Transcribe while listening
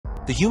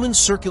The human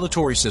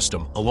circulatory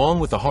system,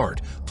 along with the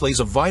heart, plays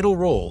a vital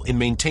role in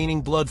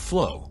maintaining blood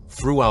flow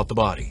throughout the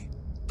body.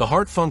 The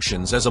heart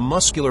functions as a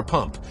muscular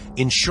pump,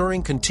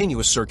 ensuring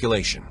continuous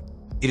circulation.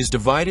 It is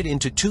divided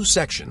into two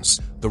sections,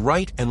 the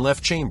right and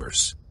left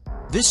chambers.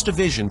 This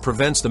division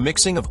prevents the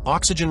mixing of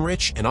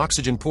oxygen-rich and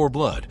oxygen-poor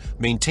blood,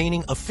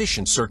 maintaining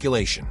efficient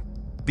circulation.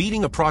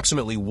 Beating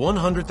approximately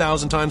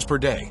 100,000 times per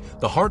day,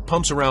 the heart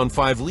pumps around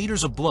 5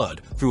 liters of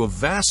blood through a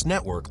vast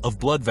network of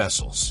blood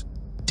vessels.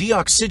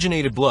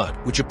 Deoxygenated blood,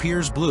 which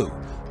appears blue,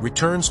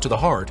 returns to the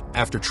heart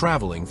after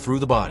traveling through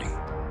the body.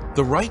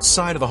 The right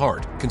side of the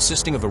heart,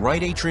 consisting of the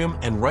right atrium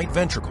and right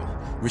ventricle,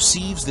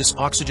 receives this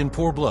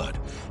oxygen-poor blood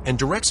and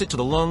directs it to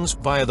the lungs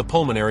via the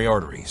pulmonary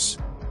arteries.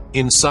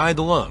 Inside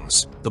the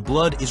lungs, the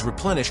blood is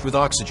replenished with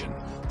oxygen,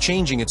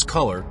 changing its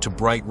color to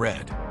bright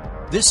red.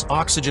 This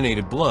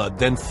oxygenated blood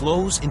then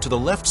flows into the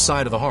left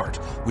side of the heart,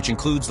 which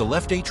includes the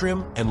left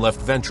atrium and left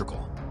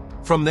ventricle.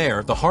 From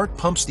there, the heart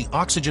pumps the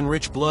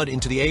oxygen-rich blood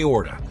into the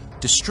aorta,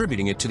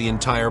 distributing it to the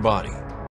entire body.